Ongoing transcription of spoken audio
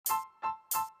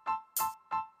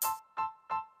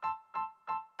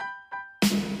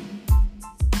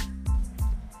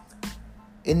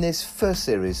In this first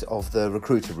series of the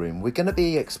Recruiter Room, we're going to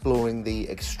be exploring the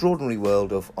extraordinary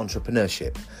world of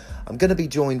entrepreneurship. I'm going to be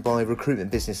joined by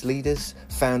recruitment business leaders,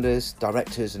 founders,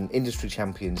 directors and industry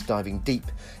champions diving deep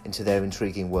into their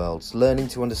intriguing worlds, learning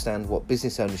to understand what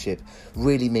business ownership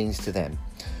really means to them.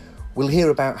 We'll hear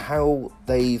about how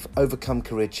they've overcome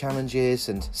career challenges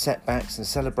and setbacks and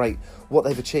celebrate what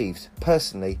they've achieved.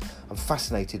 Personally, I'm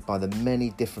fascinated by the many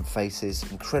different faces,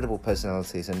 incredible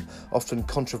personalities and often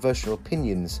controversial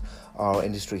opinions our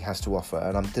industry has to offer.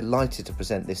 And I'm delighted to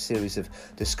present this series of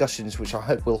discussions which I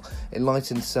hope will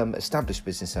enlighten some established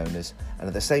business owners and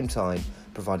at the same time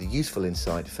provide a useful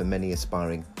insight for many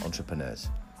aspiring entrepreneurs.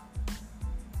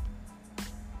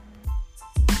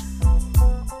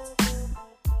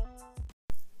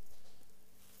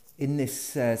 In this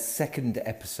second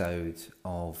episode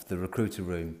of the Recruiter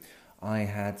Room, I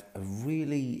had a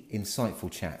really insightful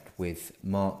chat with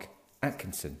Mark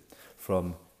Atkinson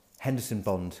from Henderson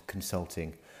Bond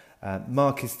Consulting.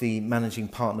 Mark is the managing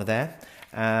partner there,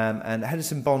 and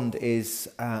Henderson Bond is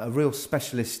a real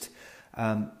specialist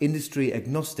industry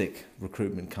agnostic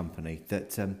recruitment company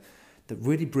that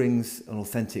really brings an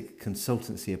authentic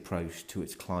consultancy approach to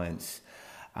its clients.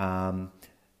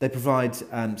 They provide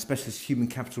specialist human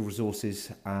capital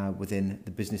resources within the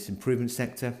business improvement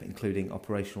sector, including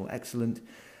operational excellence,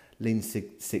 Lean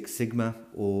Six Sigma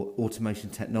or automation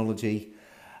technology,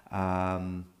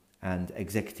 and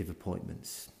executive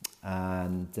appointments.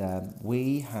 And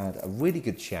we had a really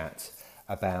good chat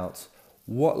about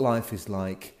what life is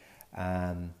like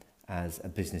as a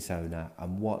business owner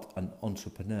and what an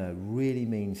entrepreneur really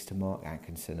means to Mark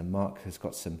Atkinson. And Mark has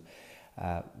got some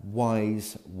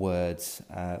wise words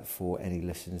for any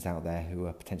listeners out there who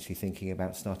are potentially thinking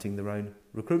about starting their own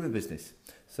recruitment business.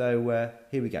 So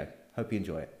here we go. Hope you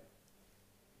enjoy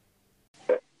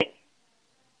it.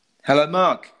 Hello,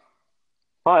 Mark.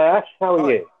 Hi, Ash. How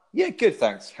are you? Yeah, good,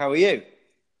 thanks. How are you?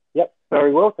 Yep,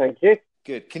 very well, thank you.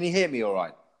 Good. Can you hear me all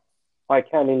right? I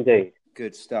can indeed.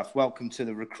 Good stuff. Welcome to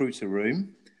the Recruiter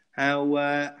Room.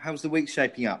 How's the week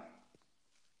shaping up?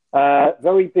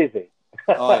 Very busy.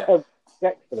 Oh, yeah.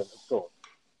 Excellent, of course.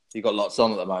 You've got lots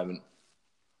on at the moment.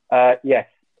 Yes.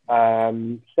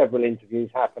 Several interviews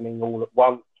happening all at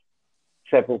once,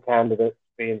 several candidates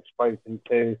being spoken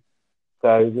to.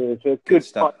 So there's a good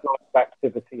pipeline of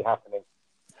activity happening.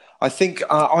 I think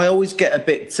I always get a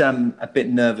bit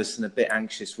nervous and a bit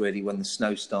anxious, really, when the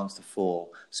snow starts to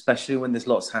fall, especially when there's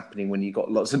lots happening, when you've got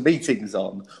lots of meetings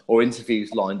on or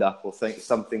interviews lined up or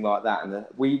something like that. And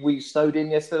were you snowed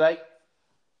in yesterday?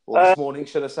 Or this morning,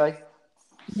 should I say?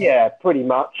 Yeah, pretty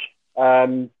much.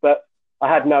 But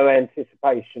I had no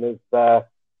anticipation of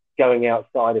going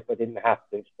outside if I didn't have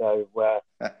to. So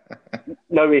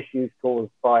no issues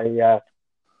caused by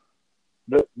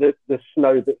the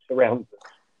snow that surrounds us.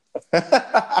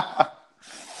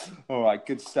 All right,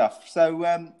 good stuff. So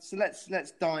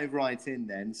let's dive right in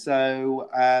then. So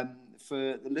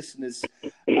for the listeners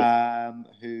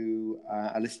who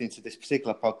are listening to this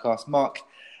particular podcast, Mark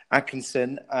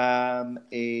Atkinson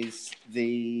is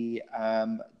the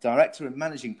director and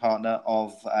managing partner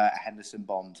of Henderson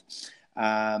Bond,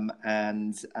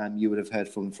 and you would have heard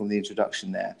from the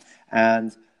introduction there.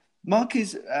 And Mark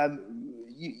is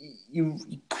you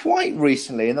quite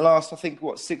recently, in the last, I think,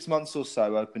 6 months or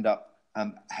so, opened up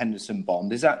Henderson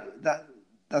Bond. Is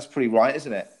that's pretty right,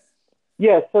 isn't it?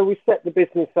 Yeah. So we set the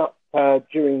business up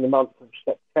during the month of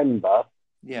September.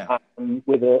 Yeah.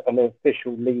 With an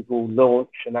official legal launch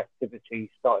and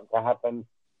activity starting to happen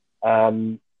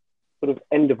sort of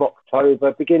end of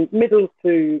October, middle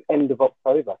to end of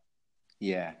October.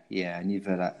 Yeah, and you've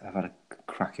had a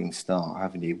cracking start,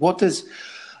 haven't you?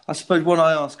 I suppose what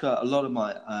I ask a lot of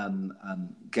my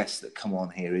guests that come on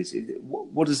here is,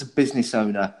 what does a business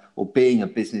owner or being a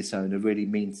business owner really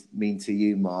mean to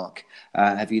you, Mark?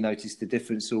 Have you noticed the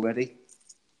difference already?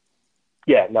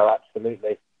 Yeah, no,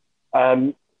 absolutely.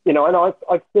 And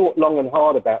I've thought long and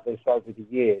hard about this over the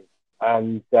years.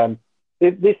 And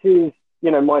this is,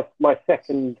 my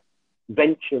second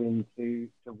venture into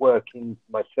working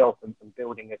myself and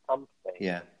building a company.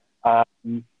 Yeah.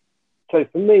 So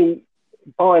for me,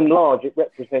 by and large, it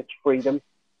represents freedom.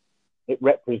 It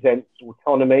represents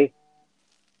autonomy.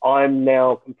 I'm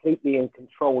now completely in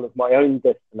control of my own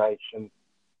destination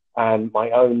and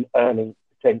my own earning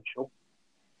potential.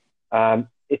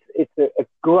 It's a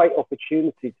great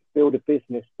opportunity to build a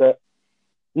business that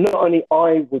not only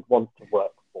I would want to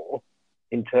work for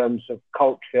in terms of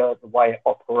culture, the way it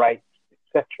operates,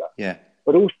 etc. Yeah.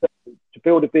 But also to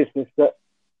build a business that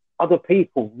other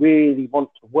people really want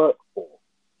to work for.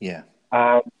 Yeah.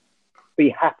 Be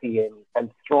happy in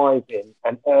and thrive in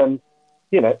and earn,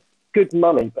 good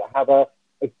money, but have a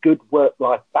a good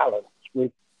work-life balance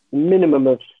with the minimum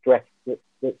of stress that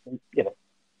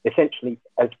essentially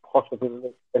as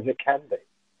possible as it can be.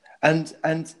 And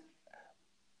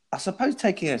I suppose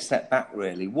taking a step back,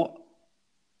 really, why?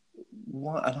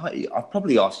 And I've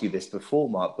probably asked you this before,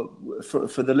 Mark, but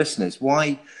for the listeners,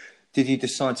 why did you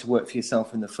decide to work for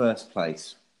yourself in the first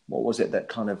place? What was it that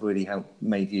kind of really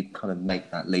made you kind of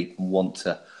make that leap and want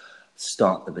to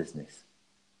start the business?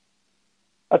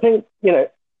 I think,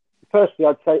 firstly,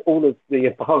 I'd say all of the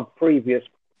above previous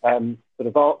sort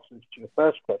of answers to your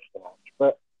first question,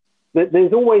 but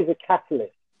there's always a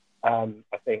catalyst, I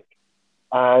think,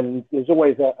 and there's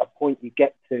always a point you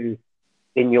get to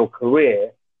in your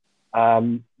career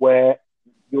where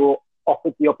you're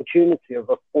offered the opportunity of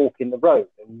a fork in the road,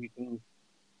 and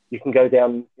you can go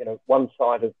down, one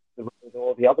side of the road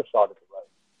or the other side of the road.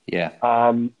 Yeah.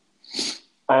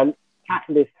 And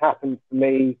catalyst happened for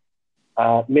me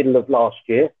middle of last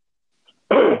year.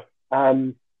 But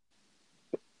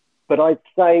I'd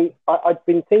say I'd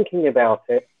been thinking about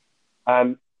it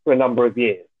for a number of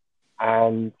years.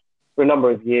 And for a number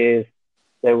of years,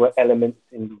 there were elements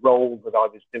in the role that I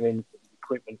was doing as the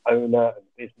recruitment owner and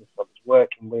the business I was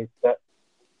working with that,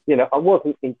 I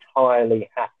wasn't entirely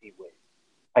happy with.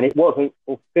 And it wasn't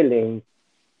fulfilling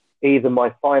either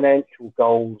my financial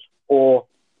goals or,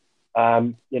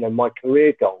 my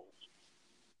career goals.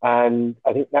 And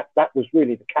I think that was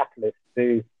really the catalyst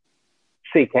to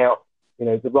seek out,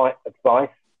 the right advice,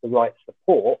 the right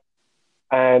support,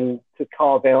 and to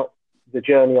carve out the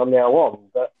journey I'm now on.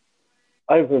 But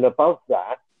over and above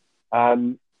that,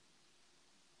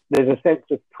 there's a sense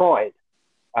of pride,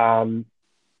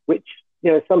 which,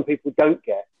 some people don't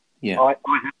get. Yeah. I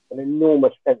have an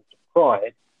enormous sense of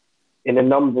pride in a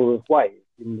number of ways,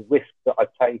 in the risks that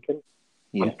I've taken.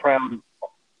 Yeah. I'm proud of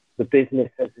what the business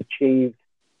has achieved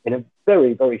in a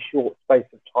very, very short space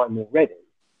of time already.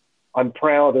 I'm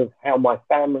proud of how my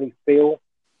family feel.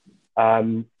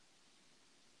 And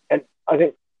I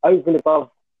think over and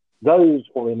above those,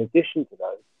 or in addition to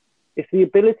those, it's the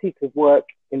ability to work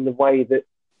in the way that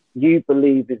you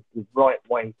believe is the right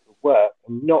way to work,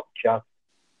 and not just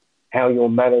how your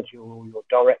manager or your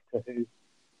director, who,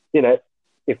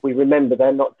 if we remember,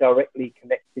 they're not directly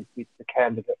connected with the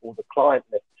candidate or the client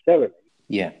necessarily.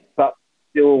 Yeah. But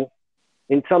still,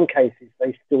 in some cases,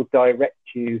 they still direct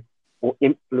you or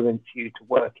influence you to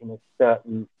work in a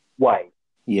certain way.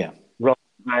 Yeah. Rather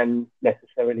than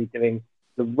necessarily doing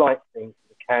the right thing for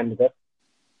the candidate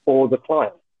or the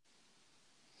client.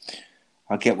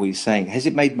 I get what you're saying. Has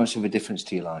it made much of a difference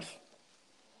to your life?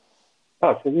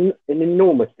 Oh, it's an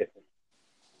enormous difference.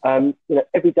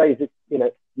 Every day,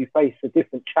 you face a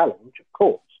different challenge, of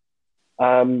course.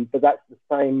 But that's the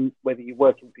same whether you're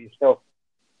working for yourself,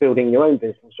 building your own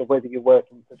business, or whether you're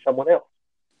working for someone else.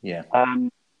 Yeah.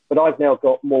 But I've now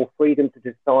got more freedom to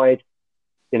decide,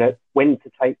 when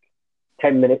to take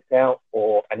 10 minutes out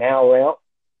or an hour out.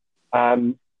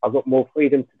 I've got more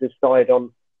freedom to decide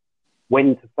on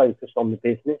when to focus on the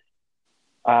business.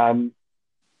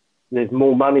 There's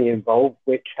more money involved,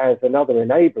 which has another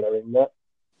enabler in that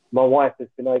my wife has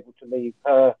been able to leave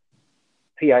her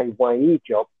PAYE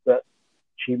job that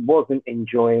she wasn't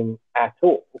enjoying at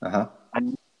all,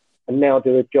 and now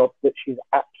do a job that she's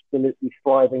absolutely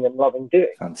thriving and loving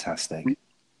doing. Fantastic.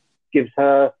 Gives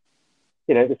her,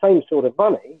 the same sort of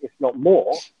money, if not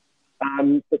more,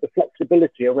 but the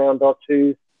flexibility around our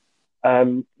two,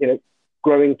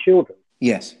 growing children.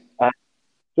 Yes.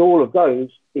 So all of those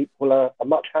equal a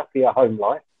much happier home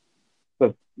life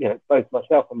for, both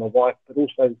myself and my wife, but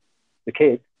also the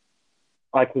kids.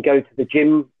 I can go to the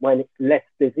gym when it's less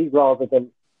busy rather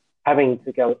than having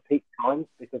to go at peak times,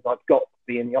 because I've got to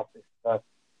be in the office for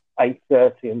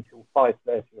 8:30 until 5:30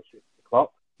 or 6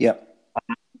 o'clock. Yep.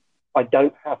 I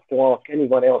don't have to ask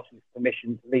anyone else's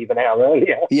permission to leave an hour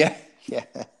earlier. Yeah. Yeah.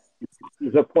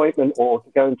 An appointment, or to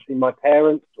go and see my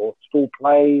parents, or school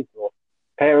plays, or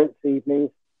parents'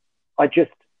 evenings. I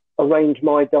just arrange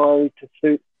my diary to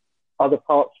suit other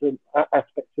parts and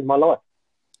aspects of my life.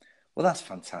 Well, that's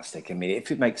fantastic. I mean, if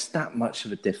it makes that much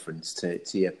of a difference to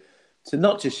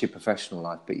not just your professional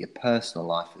life, but your personal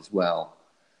life as well,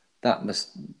 that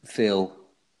must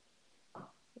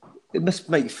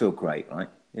make you feel great, right?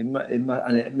 And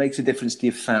it makes a difference to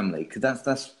your family, because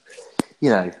that's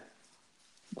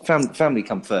family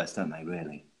come first, don't they?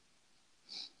 Really?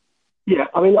 Yeah,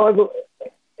 I mean,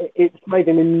 it's made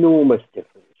an enormous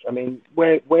difference. I mean,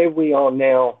 where we are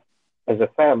now as a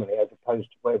family, as opposed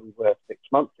to where we were 6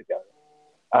 months ago,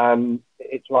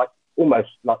 it's like almost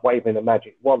like waving a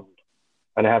magic wand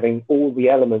and having all the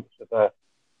elements of a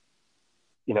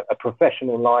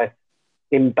professional life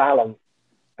in balance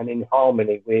and in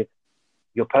harmony with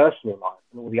your personal life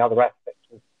and all the other aspects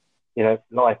of,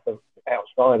 life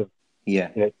outside of,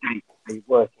 day-to-day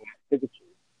working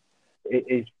activities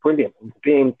is brilliant. And to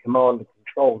be in command and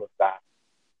control of that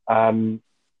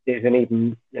is an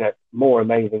even, more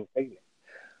amazing feeling.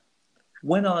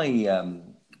 When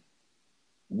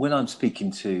I'm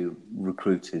speaking to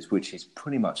recruiters, which is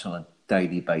pretty much on a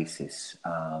daily basis,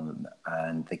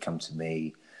 and they come to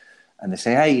me and they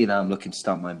say, hey, I'm looking to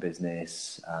start my own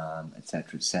business, et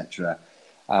cetera, et cetera.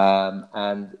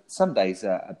 And some days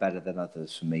are better than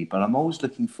others for me, but I'm always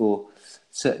looking for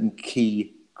certain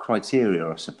key criteria,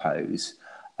 I suppose,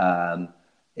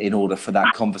 in order for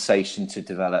that conversation to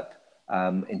develop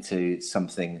into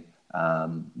something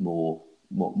more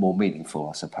meaningful,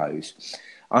 I suppose.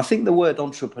 I think the word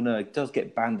entrepreneur does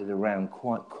get bandied around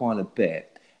quite a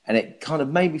bit, and it kind of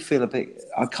made me feel a bit.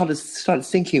 I kind of started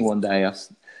thinking one day,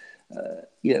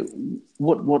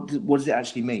 what does it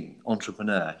actually mean,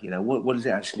 entrepreneur? What does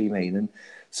it actually mean? And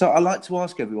so I like to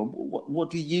ask everyone, what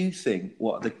do you think?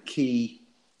 What are the key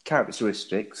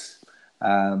characteristics,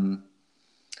 the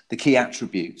key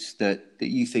attributes that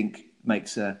you think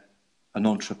makes an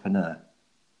entrepreneur?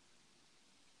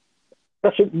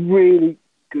 That's a really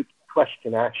good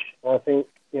question, Ash. I think,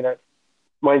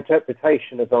 my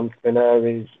interpretation of entrepreneur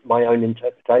is my own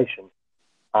interpretation.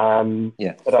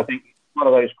 But I think one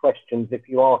of those questions, if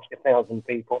you ask 1,000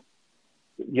 people,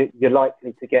 you're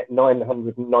likely to get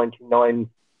 999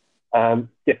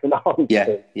 different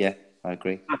answers. Yeah, I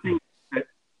agree. I think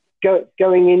that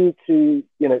going into,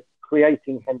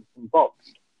 creating Henderson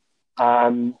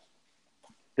Bond,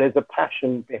 there's a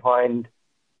passion behind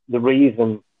the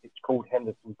reason it's called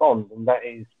Henderson Bond, and that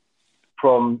is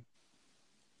from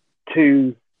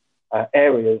two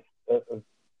areas of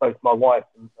both my wife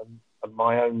and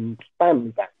my own family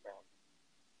background.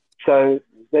 So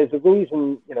there's a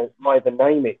reason, why the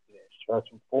name exists,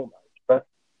 first and foremost. But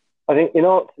I think in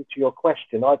answer to your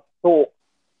question, I've thought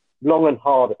long and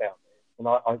hard about this, and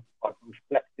I've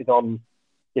reflected on,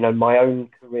 my own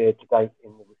career to date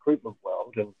in the recruitment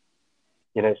world, and,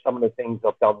 some of the things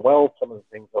I've done well, some of the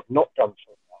things I've not done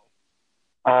so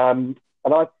well.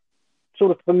 And I've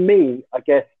sort of, for me, I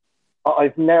guess,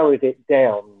 I've narrowed it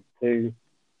down to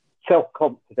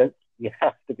self-confidence. You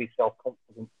have to be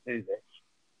self-confident to do this.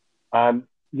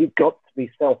 You've got to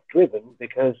be self-driven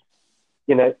because,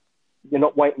 you're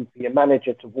not waiting for your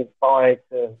manager to walk by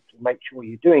to make sure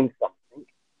you're doing something.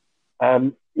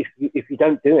 If you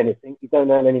don't do anything, you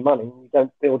don't earn any money, and you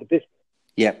don't build a business.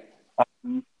 Yeah.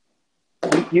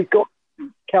 You've got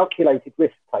calculated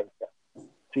risk taker.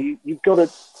 So you've got to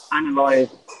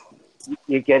analyse what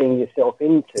you're getting yourself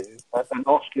into and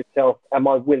ask yourself, am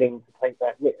I willing to take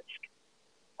that risk?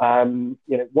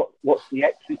 What's the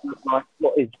exit look like?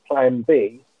 What is plan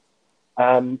B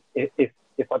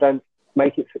if I don't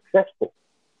make it successful?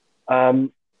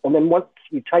 And then once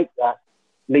you take that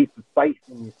leap of faith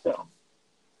in yourself,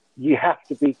 you have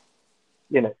to be,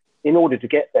 in order to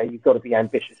get there, you've got to be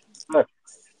ambitious in the first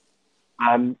place.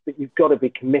 But you've got to be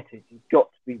committed. You've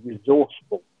got to be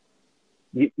resourceful.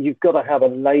 You've got to have a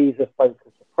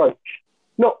laser-focused approach.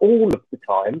 Not all of the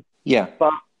time,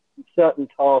 but certain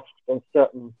tasks and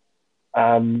certain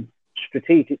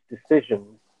strategic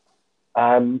decisions,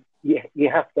 you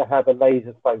have to have a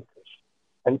laser focus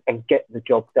and get the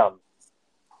job done.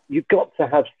 You've got to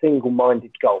have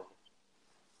single-minded goals.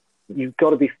 You've got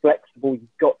to be flexible.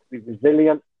 You've got to be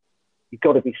resilient. You've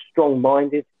got to be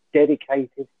strong-minded,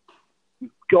 dedicated.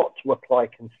 You've got to apply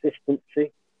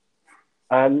consistency.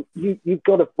 You've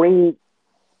got to bring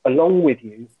along with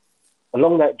you,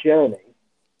 along that journey,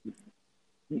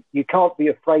 you can't be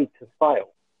afraid to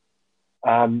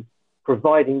fail,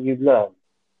 providing you learn.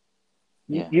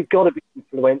 You've got to be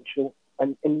influential,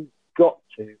 and you've got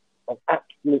to, an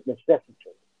absolute necessity,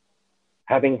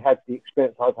 having had the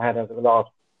experience I've had over the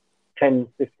last 10,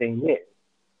 15 years,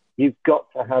 you've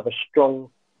got to have a strong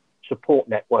support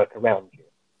network around you.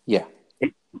 Yeah.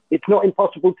 It's not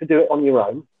impossible to do it on your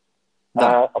own.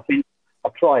 No.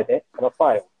 I've tried it and I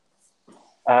failed.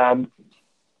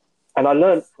 And I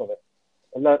learned from it.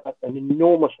 I learned an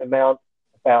enormous amount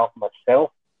about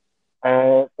myself,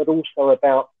 but also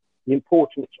about the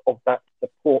importance of that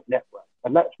support network.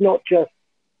 And that's not just,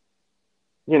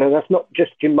 that's not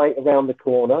just your mate around the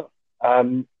corner.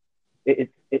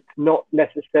 It's not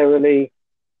necessarily,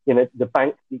 the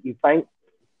bank that you bank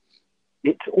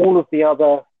with. It's all of the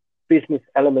other business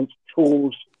elements,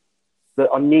 tools that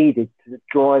are needed to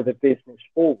drive a business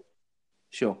forward.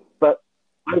 Sure. But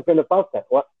over and above that,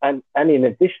 and in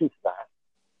addition to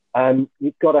that,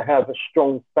 you've got to have a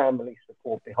strong family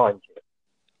support behind you.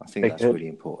 I think that's really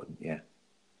important, yeah.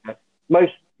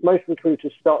 Most most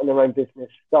recruiters starting their own business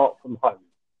start from home.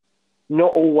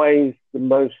 Not always the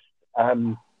most,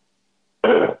 not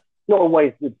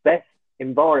always the best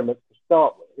environment to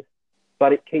start with,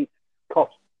 but it keeps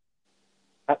costs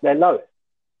at their lowest.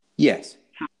 Yes.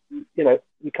 You know,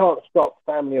 you can't stop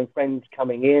family and friends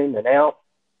coming in and out.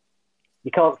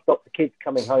 You can't stop the kids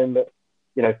coming home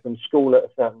from school at a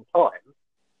certain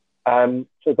time.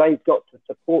 So they've got to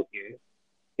support you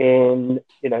in,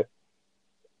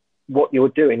 what you're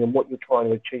doing and what you're trying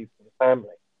to achieve for the family.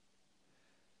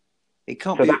 It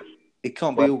can't be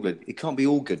all good. It can't be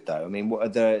all good, though. I mean, what are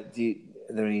there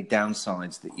any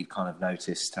downsides that you've kind of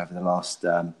noticed over the last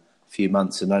few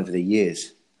months and over the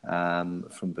years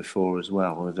from before as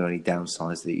well? Or are there any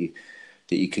downsides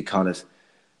that you could kind of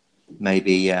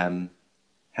maybe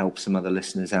help some other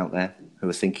listeners out there who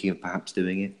are thinking of perhaps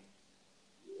doing it?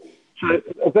 So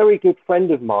a very good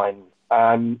friend of mine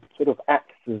sort of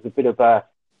acts as a bit of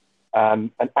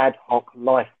an ad hoc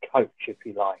life coach, if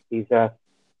you like. He's an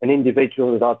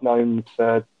individual that I've known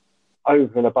for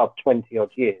over and above 20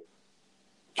 odd years.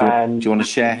 Do you want to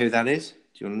share who that is?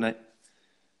 Do you want to know?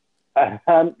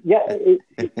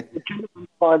 It's a gentleman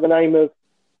by the name of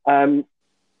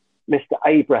Mr.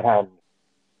 Abraham.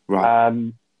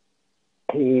 Right.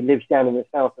 He lives down in the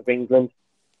south of England.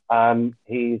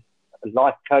 He's a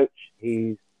life coach.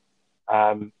 He's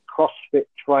CrossFit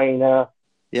trainer.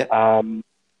 Yeah.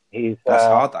 That's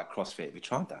hard, that CrossFit. Have you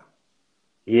tried that?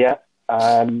 Yeah.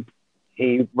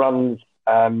 He runs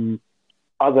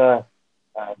other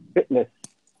fitness.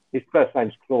 His first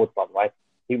name's Claude, by the way.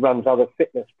 He runs other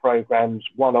fitness programs,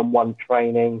 one-on-one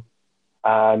training.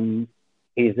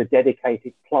 He's a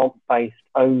dedicated plant-based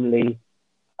only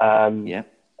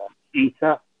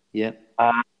eater. Yeah.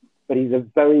 But he's a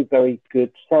very, very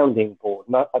good sounding board.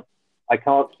 And I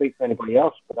can't speak for anybody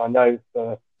else, but I know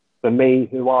for me,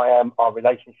 who I am, our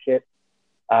relationship,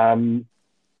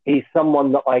 he's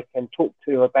someone that I can talk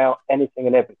to about anything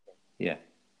and everything. Yeah.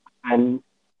 And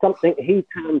something he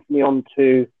turned me on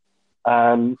to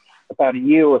about a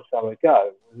year or so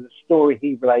ago was a story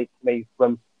he relayed to me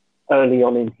from early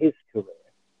on in his career.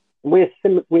 And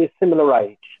we're similar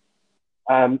age.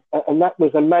 And that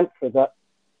was a mantra that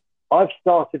I've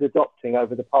started adopting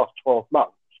over the past 12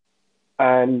 months.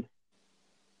 And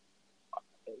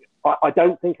I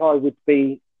don't think I would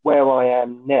be where I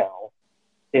am now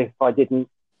if I didn't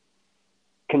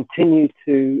continue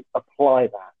to apply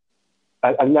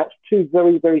that. And that's two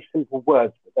very, very simple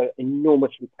words, but they're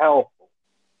enormously powerful.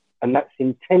 And that's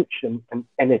intention and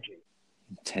energy.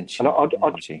 Intention and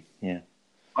energy, yeah.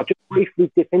 I'll just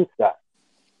briefly dip into that.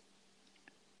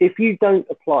 If you don't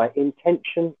apply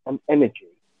intention and energy,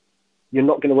 you're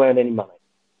not going to earn any money.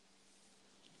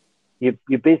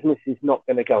 Your business is not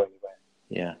going to go anywhere.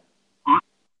 Yeah.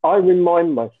 I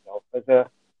remind myself as a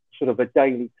sort of a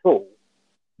daily tool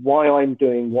why I'm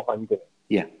doing what I'm doing.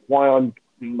 Yeah. Why I'm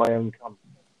doing my own company.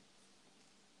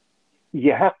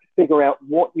 You have to figure out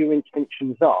what your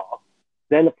intentions are,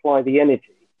 then apply the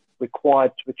energy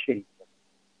required to achieve them.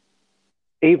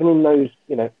 Even in those,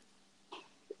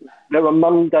 there are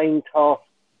mundane tasks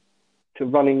to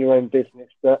running your own business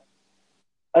that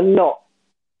are not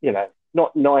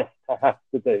nice to have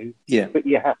to do, but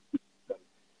you have to do.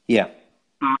 Yeah.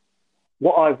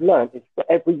 What I've learned is for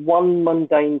every one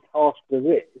mundane task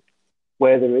there is,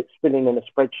 whether it's filling in a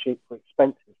spreadsheet for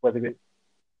expenses, whether it's,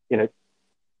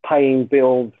 paying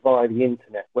bills via the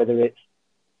internet, whether it's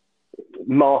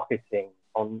marketing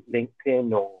on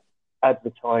LinkedIn or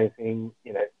advertising,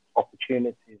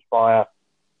 opportunities via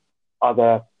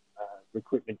other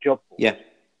recruitment job boards. Yeah.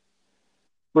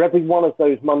 For every one of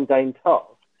those mundane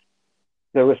tasks,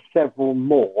 there are several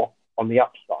more on the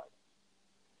upside.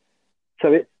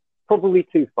 So it's probably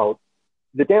twofold.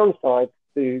 The downside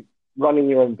to running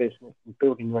your own business and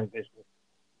building your own business,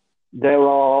 there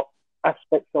are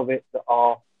aspects of it that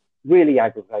are really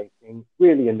aggravating,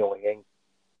 really annoying.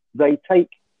 They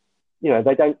take,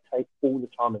 they don't take all the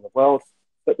time in the world,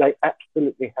 but they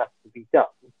absolutely have to be done.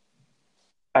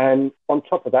 And on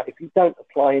top of that, if you don't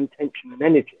apply intention and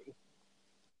energy,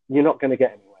 you're not going to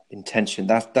get anywhere. Intention.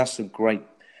 That's some great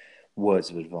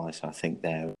words of advice, I think,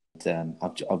 there.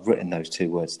 I've written those two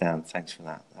words down. Thanks for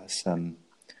that.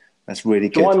 That's really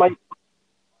good. So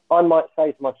I might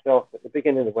say to myself at the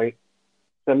beginning of the week,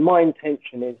 so my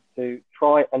intention is to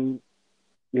try and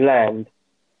land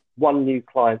one new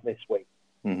client this week.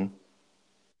 Mm-hmm.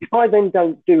 If I then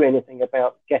don't do anything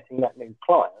about getting that new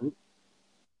client,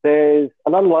 there's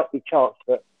an unlikely chance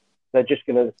that they're just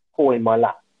going to fall in my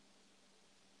lap.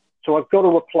 So I've got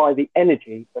to apply the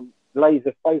energy and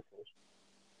laser focus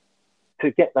to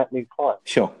get that new client.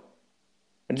 Sure.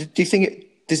 And do you think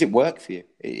does it work for you?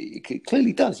 It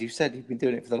clearly does. You said you've been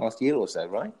doing it for the last year or so,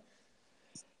 right?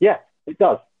 Yeah, it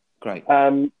does. Great.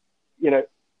 My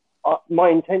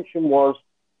intention was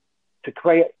to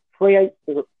create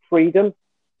the freedom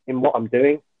in what I'm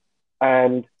doing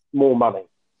and more money.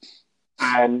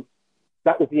 And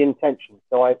that was the intention.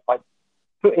 So I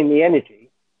put in the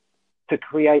energy to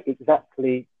create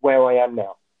exactly where I am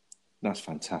now. That's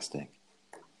fantastic.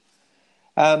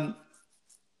 I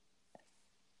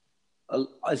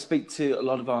speak to a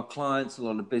lot of our clients, a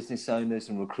lot of business owners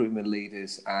and recruitment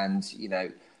leaders, and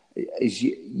as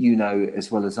you know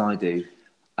as well as I do,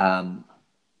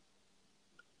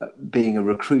 being a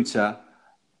recruiter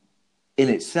in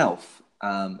itself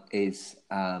is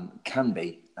can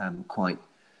be quite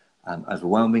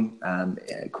overwhelming,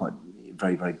 quite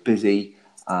very, very busy,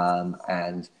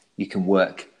 and you can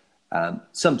work.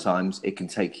 Sometimes it can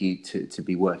take you to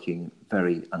be working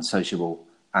very unsociable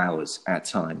hours at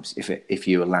times if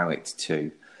you allow it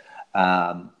to.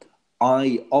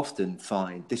 I often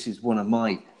find, this is one of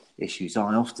my issues,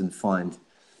 I often find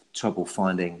trouble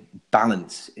finding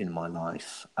balance in my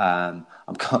life. I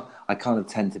kind of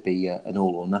tend to be an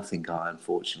all or nothing guy,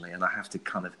 unfortunately, and I have to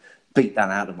kind of beat that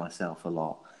out of myself a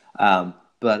lot.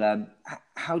 But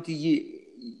how do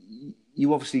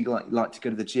you obviously like to go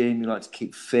to the gym, you like to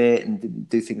keep fit and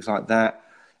do things like that.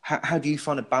 How do you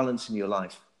find a balance in your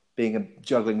life?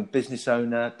 Juggling a business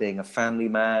owner, being a family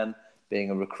man,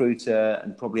 being a recruiter,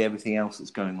 and probably everything else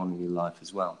that's going on in your life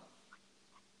as well.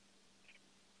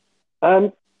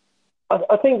 I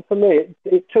think for me,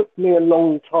 it took me a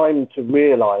long time to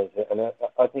realise it, and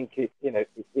I think it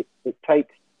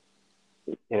takes,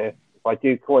 if I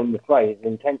do coin the phrase,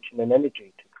 intention and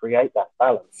energy to create that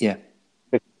balance. Yeah.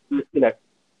 Because,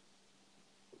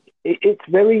 it's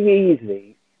very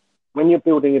easy when you're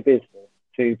building a business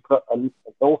to put an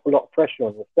awful lot of pressure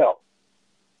on yourself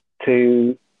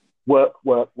to work.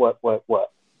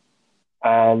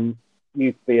 And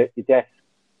you could be at your desk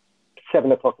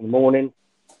 7 o'clock in the morning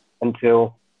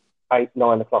until 8,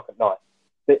 9 o'clock at night.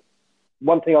 But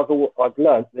one thing I've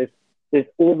learned is there's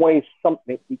always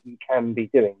something that you can be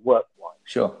doing work-wise.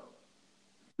 Sure.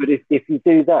 But if you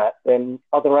do that, then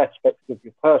other aspects of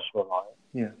your personal life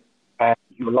and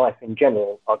your life in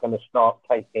general are going to start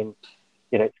taking,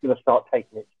 it's going to start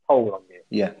taking its toll on you.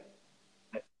 Yeah.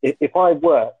 If I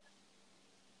work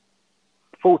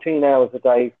 14 hours a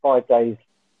day, 5 days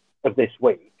of this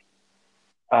week,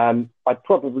 I'd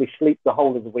probably sleep the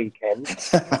whole of the weekend,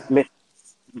 miss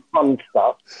fun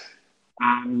stuff,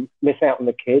 miss out on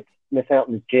the kids, miss out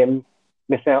on the gym,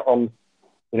 miss out on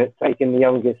taking the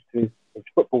youngest to his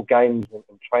football games and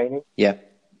training. Yeah.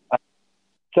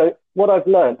 So what I've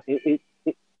learned is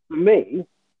for me,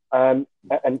 and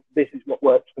this is what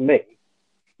works for me,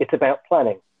 it's about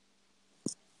planning.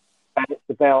 And it's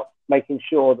about making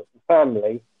sure that the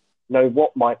family know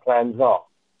what my plans are.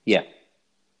 Yeah.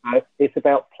 It's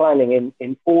about planning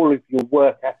in all of your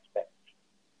work aspects,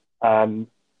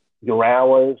 your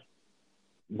hours,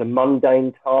 the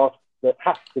mundane tasks that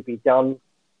have to be done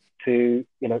to,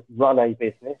 run a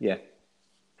business. Yeah.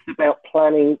 It's about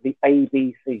planning the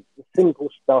ABCs, the simple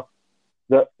stuff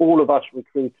that all of us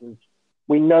recruiters,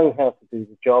 we know how to do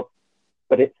the job,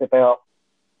 but it's about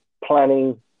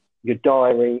planning your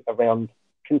diary around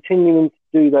continuing to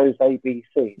do those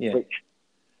ABCs, which,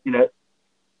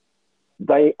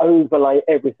 they overlay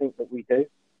everything that we do.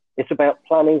 It's about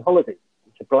planning holidays.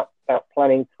 It's about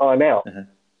planning time out.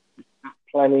 It's about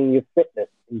planning your fitness,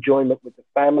 enjoyment with the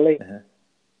family.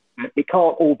 It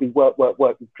can't all be work.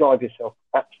 You drive yourself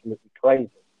absolutely crazy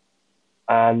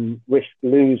and risk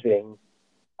losing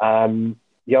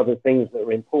the other things that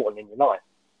are important in your life.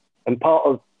 And part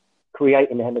of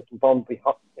creating Henderson Bond,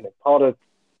 part of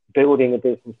building a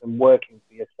business and working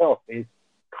for yourself is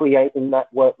creating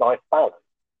that work-life balance,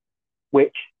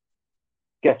 which,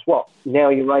 guess what? Now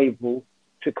you're able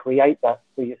to create that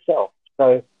for yourself.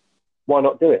 So why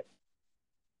not do it?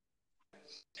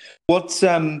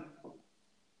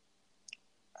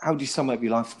 How do you sum up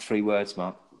your life in 3 words,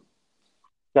 Mark?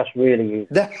 That's really easy.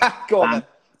 Go on then.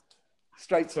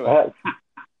 Straight to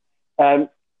it.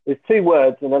 There's 2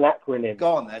 words and an acronym.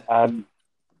 Go on then.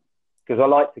 Because I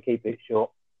like to keep it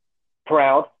short.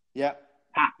 Proud. Yeah.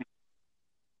 Happy.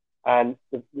 And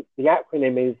the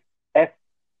acronym is F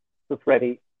for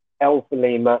Freddie, L for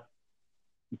Lima,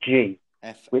 G.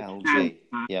 FLG.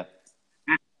 Yeah.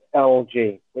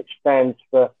 FLG, which stands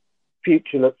for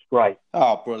Future Looks Great.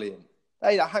 Oh, brilliant.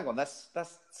 Hey, hang on. That's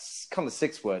kind of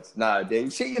 6 words. No,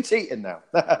 dude. You're cheating now.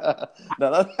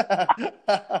 No,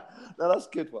 that's a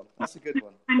good one. That's a good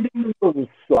one.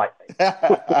 Slightly.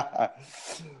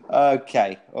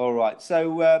 Okay. All right.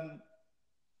 So,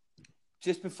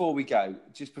 just before we go,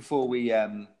 just before we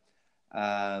kind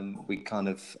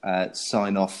of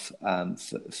sign off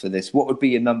for this, what would be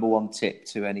your number one tip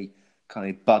to any kind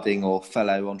of budding or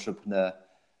fellow entrepreneur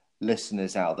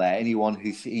listeners out there? Anyone who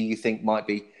you think might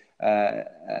be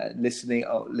listening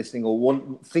or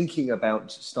thinking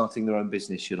about starting their own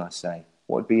business, should I say?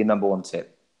 What would be your number one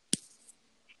tip?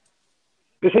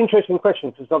 It's an interesting question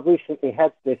because I've recently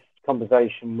had this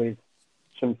conversation with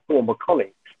some former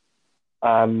colleagues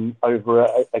over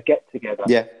a get-together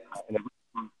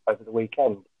over the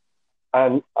weekend.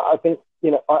 And I think,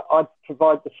 I'd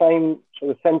provide the same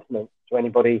sort of sentiment to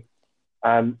anybody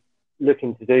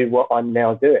looking to do what I'm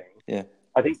now doing. Yeah.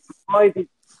 I think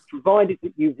provided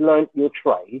that you've learnt your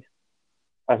trade,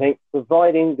 I think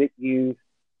providing that you've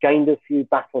gained a few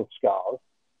battle scars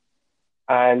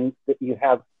and that you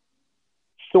have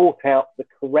sought out the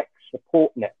correct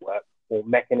support network or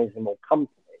mechanism or company,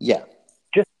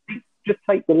 just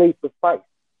take the leap of faith.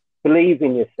 Believe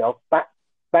in yourself, back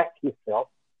yourself,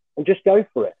 and just go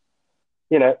for it.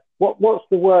 What's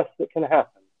the worst that can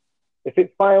happen? If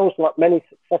it fails, like many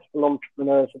successful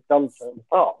entrepreneurs have done so in the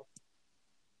past,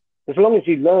 as long as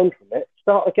you learn from it,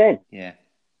 start again. Yeah.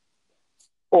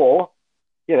 Or,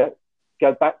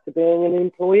 go back to being an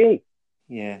employee.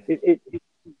 Yeah. It's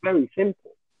very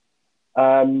simple.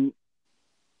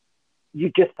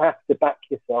 You just have to back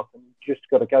yourself, and you just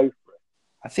got to go for it.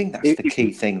 I think that's the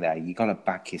key thing there. You got to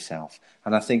back yourself.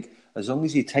 And I think as long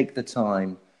as you take the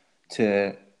time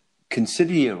to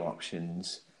consider your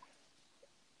options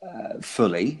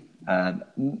fully,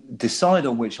 decide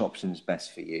on which option is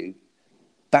best for you,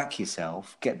 back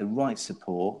yourself, get the right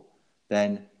support,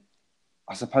 then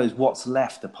I suppose what's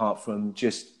left apart from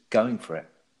just going for it?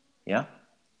 Yeah?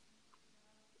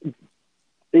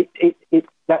 It's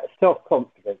that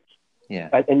self-confidence. Yeah.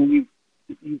 And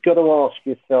you've got to ask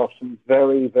yourself some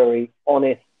very, very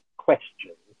honest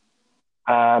questions.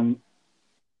 Can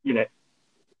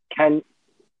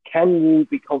you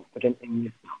be confident in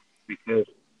yourself? Because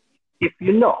if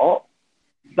you're not,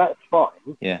 that's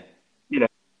fine. Yeah.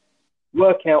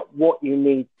 Work out what you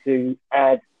need to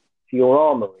add to your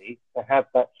armory to have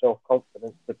that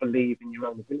self-confidence, to believe in your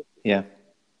own ability. Yeah.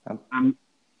 But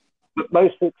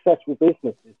most successful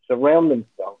businesses surround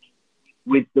themselves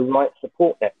with the right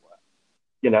support network.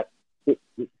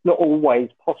 It's not always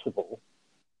possible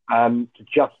to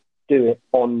just do it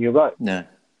on your own. No.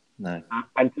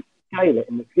 And to scale it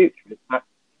in the future, that's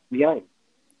the aim.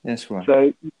 That's right.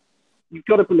 So you've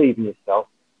got to believe in yourself.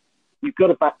 You've got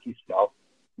to back yourself.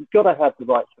 You've got to have the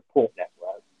right support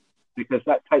network, because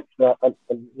that takes a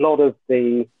lot of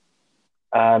the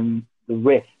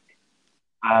risk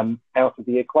out of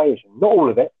the equation. Not all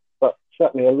of it, but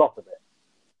certainly a lot of it.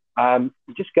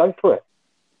 Just go for it.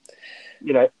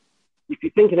 If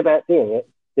you're thinking about doing it,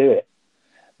 do it.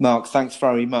 Mark, thanks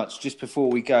very much. Just before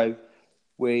we go,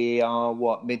 we are,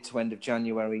 mid to end of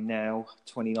January now,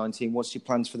 2019. What's your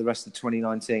plans for the rest of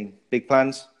 2019? Big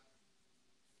plans?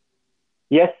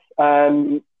 Yes.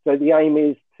 So the aim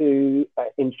is to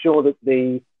ensure that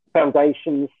the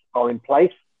foundations are in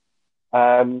place,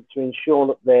 to ensure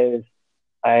that there's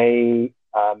a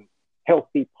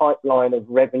healthy pipeline of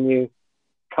revenue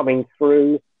coming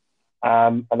through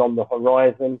and on the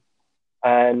horizon.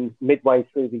 And midway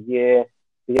through the year,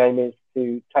 the aim is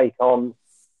to take on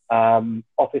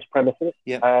office premises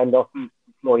and office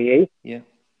employee and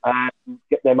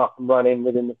get them up and running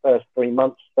within the first 3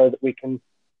 months, so that we can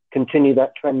continue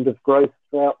that trend of growth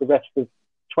throughout the rest of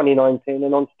 2019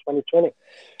 and on to 2020.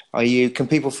 Can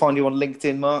people find you on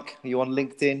LinkedIn, Mark? Are you on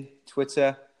LinkedIn,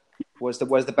 Twitter? Where's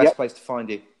the best place to find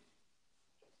you?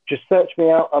 Just search me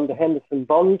out under Henderson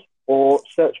Bond, or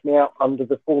search me out under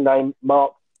the full name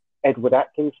Mark Edward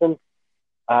Atkinson.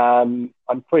 I'm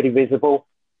pretty visible.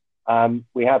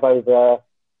 We have over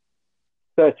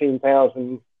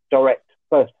 13,000 direct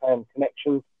first-hand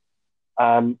connections.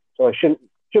 So I shouldn't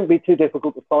be too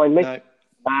difficult to find me. No.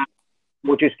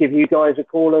 We'll just give you guys a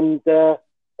call, and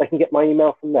they can get my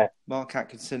email from there. Mark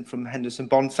Atkinson from Henderson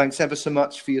Bond. Thanks ever so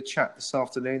much for your chat this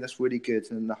afternoon. That's really good,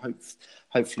 and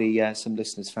hopefully some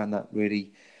listeners found that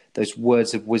those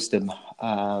words of wisdom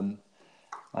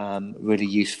really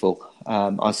useful.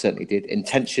 I certainly did.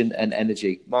 Intention and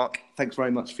energy. Mark, thanks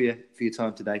very much for your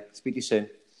time today. Speak to you soon.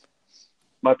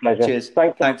 My pleasure. Cheers.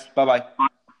 Thanks. Bye-bye.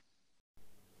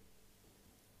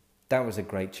 That was a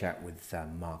great chat with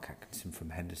Mark Atkinson from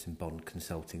Henderson Bond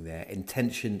Consulting there.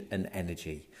 Intention and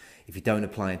energy. If you don't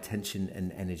apply intention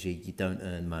and energy, you don't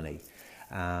earn money.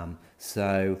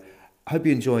 So I hope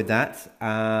you enjoyed that.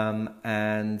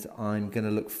 And I'm going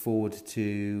to look forward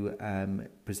to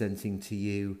presenting to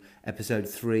you episode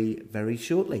 3 very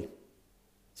shortly.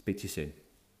 Speak to you soon.